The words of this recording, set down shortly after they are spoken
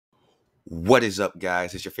What is up,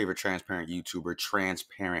 guys? It's your favorite transparent YouTuber,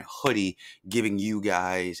 Transparent Hoodie, giving you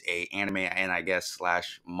guys a anime and I guess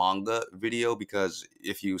slash manga video, because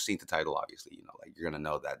if you've seen the title, obviously, like you're gonna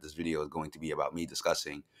know that this video is going to be about me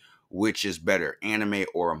discussing which is better, anime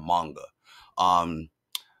or manga. Um,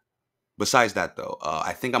 Besides that, though,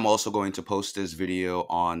 I think I'm also going to post this video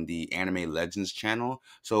on the Anime Legends channel,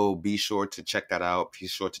 so be sure to check that out. Be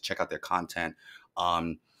sure to check out their content.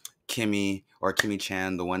 Um, Kimmy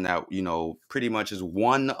Chan, the one that pretty much is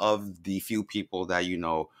one of the few people that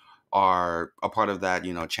are a part of that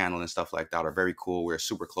channel and stuff like that, are very cool. We're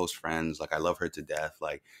super close friends. Like, I love her to death.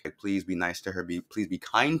 Like, please be nice to her. Please be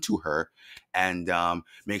kind to her, and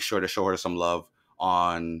make sure to show her some love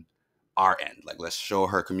on our end. Like, let's show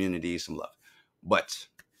her community some love. But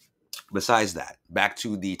besides that, back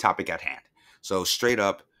to the topic at hand. So straight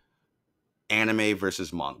up, anime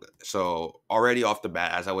versus manga. So already off the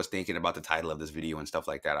bat, as I was thinking about the title of this video and stuff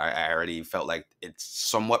like that, I already felt like it's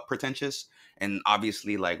somewhat pretentious. And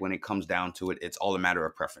obviously, like, when it comes down to it, it's all a matter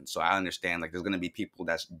of preference. So I understand, like, there's going to be people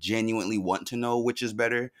that genuinely want to know which is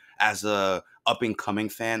better as a up and coming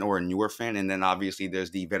fan or a newer fan. And then obviously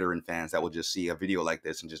there's the veteran fans that will just see a video like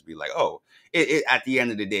this and just be like, oh, at the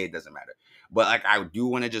end of the day, it doesn't matter. But like, I do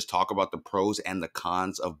want to just talk about the pros and the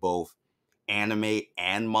cons of both anime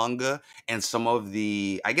and manga, and some of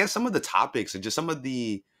the topics and just some of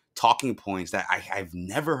the talking points that I've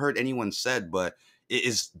never heard anyone said, but it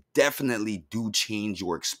is definitely do change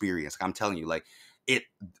your experience. Like, I'm telling you, it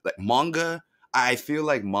like manga, I feel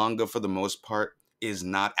like manga for the most part is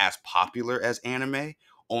not as popular as anime,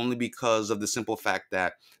 only because of the simple fact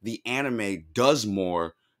that the anime does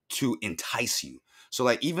more to entice you. So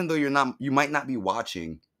like, even though you might not be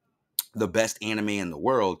watching the best anime in the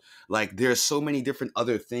world, like, there's so many different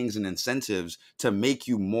other things and incentives to make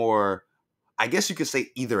you more, I guess you could say,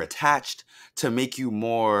 either attached, to make you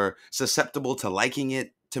more susceptible to liking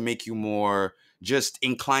it, to make you more just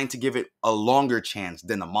inclined to give it a longer chance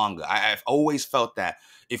than a manga. I've always felt that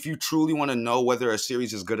if you truly want to know whether a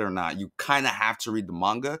series is good or not, you kind of have to read the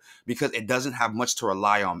manga, because it doesn't have much to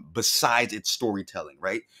rely on besides its storytelling,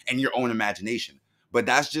 right? And your own imagination. But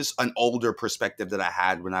that's just an older perspective that I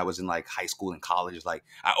had when I was in like high school and college. Like,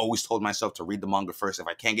 I always told myself to read the manga first. If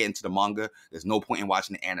I can't get into the manga, there's no point in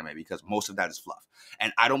watching the anime, because most of that is fluff.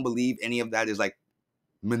 And I don't believe any of that is like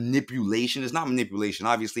manipulation. It's not manipulation.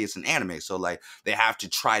 Obviously, it's an anime. So like, they have to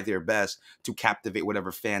try their best to captivate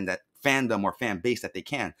whatever fandom or fan base that they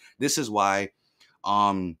can. This is why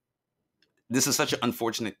this is such an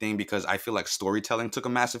unfortunate thing, because I feel like storytelling took a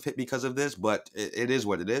massive hit because of this, but it is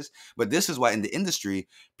what it is. But this is why in the industry,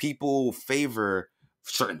 people favor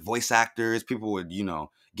certain voice actors. People would,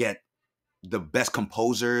 get the best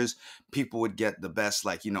composers. People would get the best,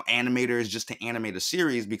 like, animators just to animate a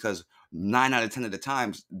series, because 9 out of 10 of the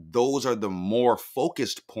times, those are the more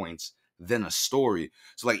focused points than a story.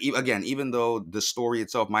 So like, again, even though the story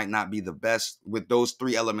itself might not be the best, with those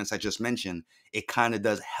three elements I just mentioned, it kind of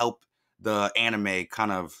does help the anime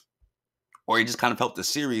kind of, or it just kind of helped the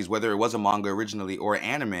series, whether it was a manga originally or an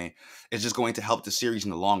anime. It's just going to help the series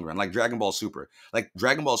in the long run. Like Dragon Ball Super. Like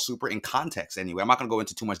Dragon Ball Super, in context anyway, I'm not going to go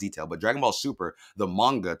into too much detail, but Dragon Ball Super, the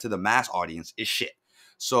manga to the mass audience, is shit.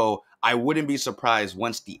 So I wouldn't be surprised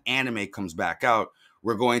once the anime comes back out,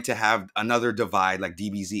 we're going to have another divide, like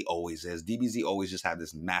DBZ always is. DBZ always just had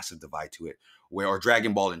this massive divide to it, or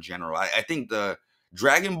Dragon Ball in general. I think the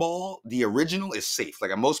Dragon Ball, the original, is safe.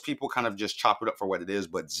 Like, most people kind of just chop it up for what it is,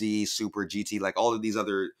 but Z, Super, GT, like all of these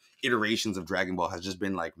other iterations of Dragon Ball has just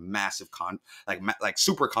been like massive like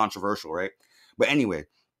super controversial, right? But anyway,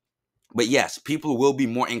 but yes, people will be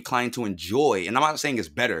more inclined to enjoy, and I'm not saying it's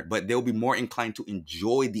better, but they'll be more inclined to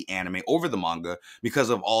enjoy the anime over the manga because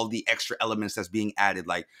of all the extra elements that's being added,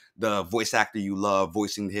 like the voice actor you love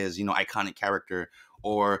voicing his, iconic character,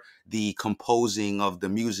 or the composing of the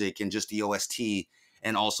music and just the OST.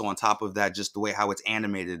 And also on top of that, just the way how it's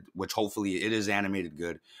animated, which hopefully it is animated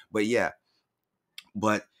good. But yeah,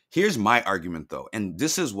 but here's my argument though. And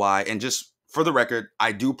this is why, and just for the record,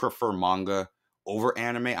 I do prefer manga over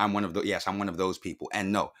anime. I'm one of those people.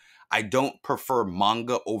 And no, I don't prefer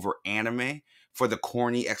manga over anime for the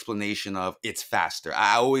corny explanation of it's faster.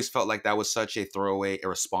 I always felt like that was such a throwaway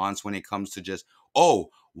response when it comes to just, oh,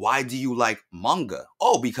 why do you like manga?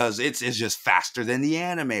 Oh, because it's just faster than the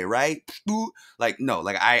anime, right? Like, no,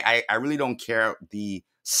 like I really don't care the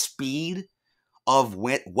speed of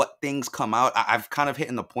what things come out. I've kind of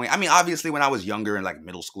hitting the point. I mean, obviously, when I was younger in like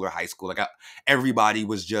middle school or high school, like everybody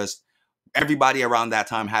was just everybody around that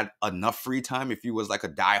time had enough free time. If you was like a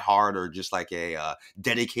diehard or just like a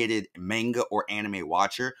dedicated manga or anime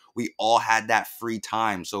watcher, we all had that free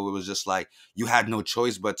time. So it was just like you had no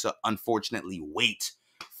choice but to unfortunately wait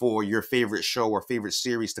for your favorite show or favorite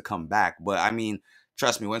series to come back. But I mean,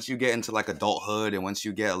 trust me, once you get into like adulthood and once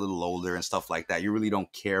you get a little older and stuff like that, you really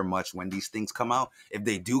don't care much when these things come out. If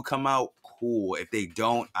they do come out, cool. If they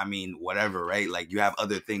don't, I mean, whatever, right? Like you have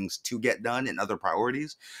other things to get done and other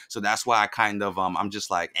priorities. So that's why I kind of I'm just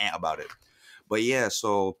like about it. But yeah,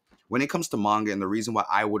 so when it comes to manga, and the reason why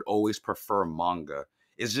I would always prefer manga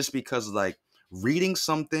is just because like reading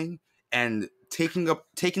something and taking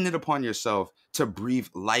it upon yourself to breathe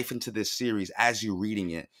life into this series as you're reading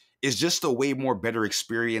it is just a way more better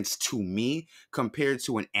experience to me compared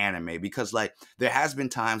to an anime. Because like there has been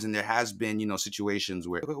times and there has been, situations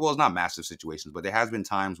where, well, it's not massive situations, but there has been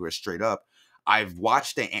times where straight up I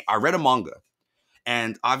read a manga,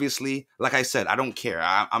 and obviously, like I said, I don't care.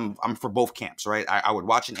 I'm for both camps, right? I would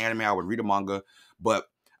watch an anime, I would read a manga, but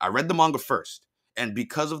I read the manga first. And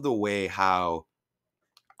because of the way how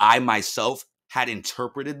I myself had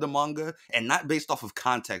interpreted the manga, and not based off of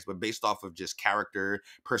context, but based off of just character,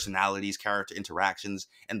 personalities, character interactions,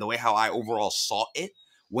 and the way how I overall saw it,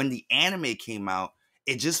 when the anime came out,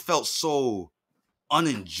 it just felt so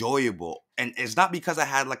unenjoyable. And it's not because I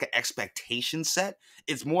had like an expectation set.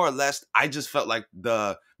 It's more or less I just felt like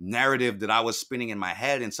the narrative that I was spinning in my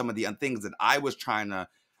head and some of the things that I was trying to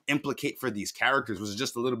implicate for these characters was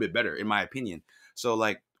just a little bit better, in my opinion. So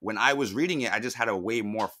like when I was reading it, I just had a way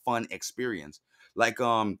more fun experience. Like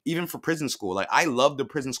even for Prison School, like I love the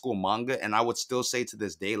Prison School manga, and I would still say to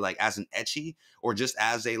this day, like as an ecchi or just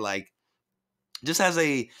as a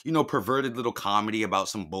perverted little comedy about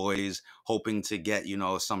some boys hoping to get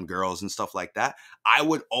some girls and stuff like that, I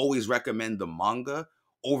would always recommend the manga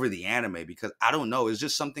over the anime. Because I don't know, it's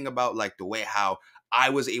just something about like the way how I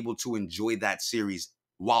was able to enjoy that series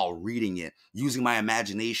while reading it, using my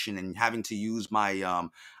imagination and having to use my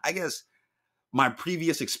I guess my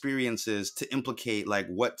previous experiences to implicate like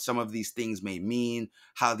what some of these things may mean,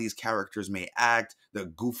 how these characters may act, the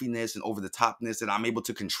goofiness and over the topness that I'm able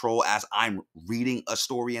to control as I'm reading a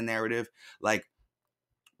story and narrative. Like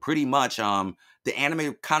pretty much the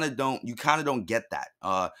anime kind of don't get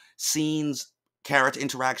that. Scenes, character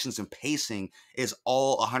interactions, and pacing is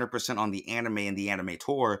all 100% on the anime and the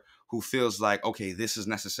animator, who feels like, okay, this is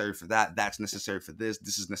necessary for that, that's necessary for this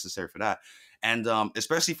is necessary for that. And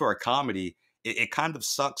especially for a comedy, it kind of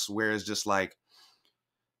sucks where it's just like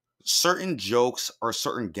certain jokes or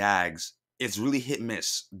certain gags, it's really hit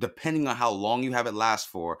miss depending on how long you have it last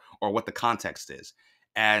for or what the context is.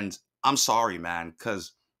 And I'm sorry, man,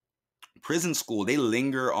 because Prison School, they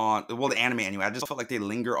linger on, well, the anime anyway, I just felt like they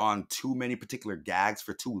linger on too many particular gags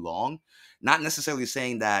for too long. Not necessarily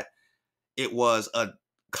saying that it was a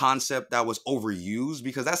concept that was overused,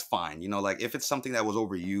 because that's fine. Like if it's something that was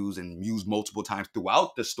overused and used multiple times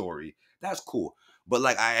throughout the story, that's cool. But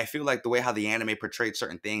like I feel like the way how the anime portrayed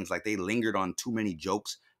certain things, like they lingered on too many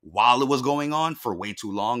jokes while it was going on for way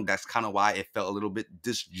too long. That's kind of why it felt a little bit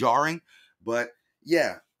disjarring. But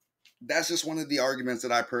yeah, that's just one of the arguments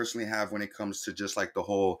that I personally have when it comes to just like the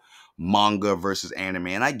whole manga versus anime.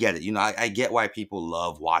 And I get it. I get why people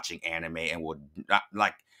love watching anime and would not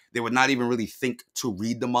like, they would not even really think to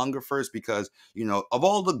read the manga first because, of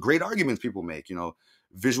all the great arguments people make,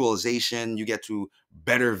 visualization, you get to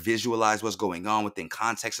better visualize what's going on within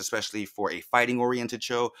context, especially for a fighting oriented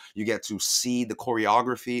show. You get to see the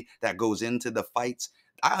choreography that goes into the fights.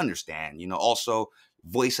 I understand, also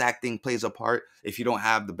voice acting plays a part. If you don't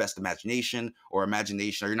have the best imagination, or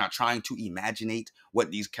you're not trying to imaginate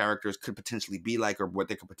what these characters could potentially be like or what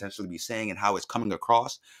they could potentially be saying and how it's coming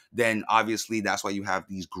across, then obviously that's why you have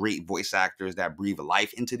these great voice actors that breathe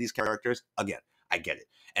life into these characters. Again, I get it.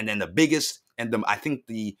 And then the biggest and I think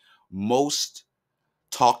the most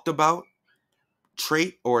talked about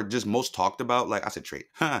trait, or just most talked about, like I said trait,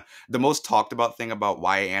 the most talked about thing about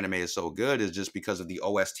why anime is so good is just because of the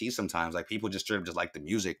OST. Sometimes like people just straight up just like the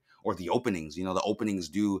music or the openings. The openings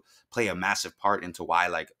do play a massive part into why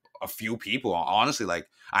like a few people, honestly, like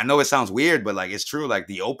I know it sounds weird, but like it's true, like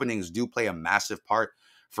the openings do play a massive part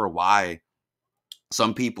for why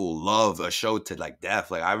some people love a show to like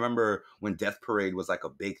death. Like I remember when Death Parade was like a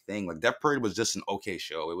big thing. Like Death Parade was just an okay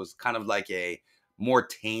show. It was kind of like a more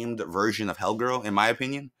tamed version of Hellgirl, in my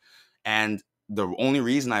opinion. And the only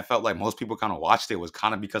reason I felt like most people kind of watched it was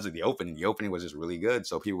kind of because of the opening. The opening was just really good.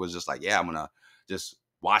 So people was just like, yeah, I'm gonna just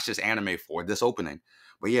watch this anime for this opening.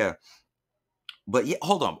 But yeah. But yeah,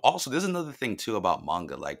 hold on. Also, there's another thing too about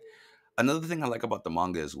manga. Like another thing I like about the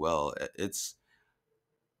manga as well. It's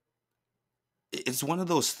it's one of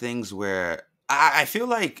those things where I feel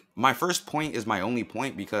like my first point is my only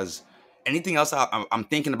point because anything else I'm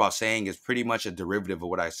thinking about saying is pretty much a derivative of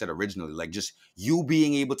what I said originally. Like just you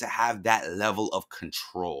being able to have that level of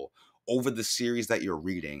control over the series that you're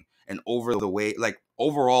reading and over the way, like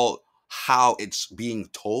overall, how it's being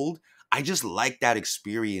told. I just like that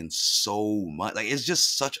experience so much. Like it's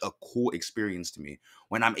just such a cool experience to me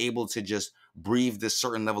when I'm able to just breathe this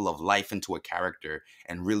certain level of life into a character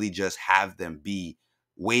and really just have them be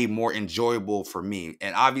way more enjoyable for me.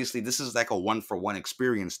 And obviously, this is like a one for one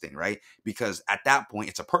experience thing, right? Because at that point,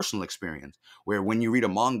 it's a personal experience where when you read a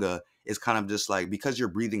manga, it's kind of just like because you're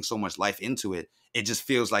breathing so much life into it, it just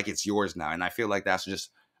feels like it's yours now. And I feel like that's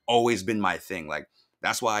just always been my thing. Like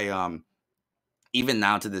that's why even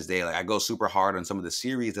now to this day, like I go super hard on some of the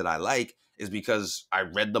series that I like is because I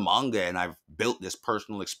read the manga and I've built this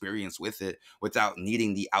personal experience with it without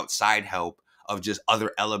needing the outside help of just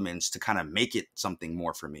other elements to kind of make it something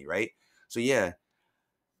more for me, right? So yeah,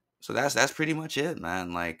 so that's pretty much it,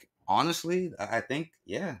 man. Like honestly, I think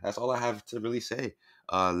yeah, that's all I have to really say.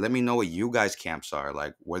 Let me know what you guys camps are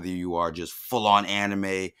like, whether you are just full on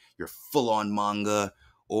anime, you're full on manga,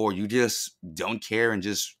 or you just don't care and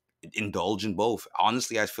just indulge in both.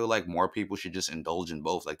 Honestly, I feel like more people should just indulge in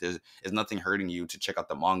both. Like there's nothing hurting you to check out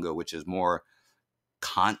the manga, which is more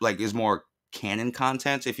like is more canon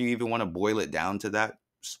content if you even want to boil it down to that.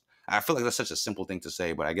 I feel like that's such a simple thing to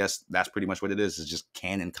say, but I guess that's pretty much what it is just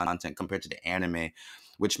canon content compared to the anime,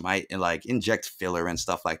 which might like inject filler and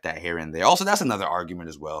stuff like that here and there. Also, that's another argument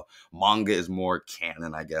as well. Manga is more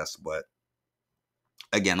canon, I guess, but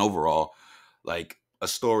again, overall, like a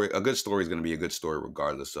good story is going to be a good story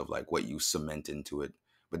regardless of like what you cement into it.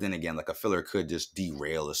 But then again, like a filler could just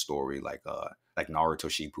derail a story, like Naruto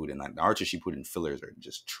Shippuden. Like Naruto Shippuden fillers are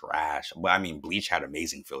just trash. But I mean, Bleach had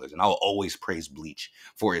amazing fillers, and I will always praise Bleach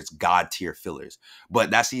for its god tier fillers. But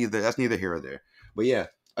that's neither here or there. But yeah,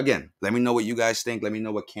 again, let me know what you guys think. Let me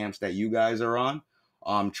know what camps that you guys are on.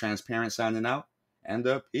 Transparent signing out, and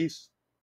peace.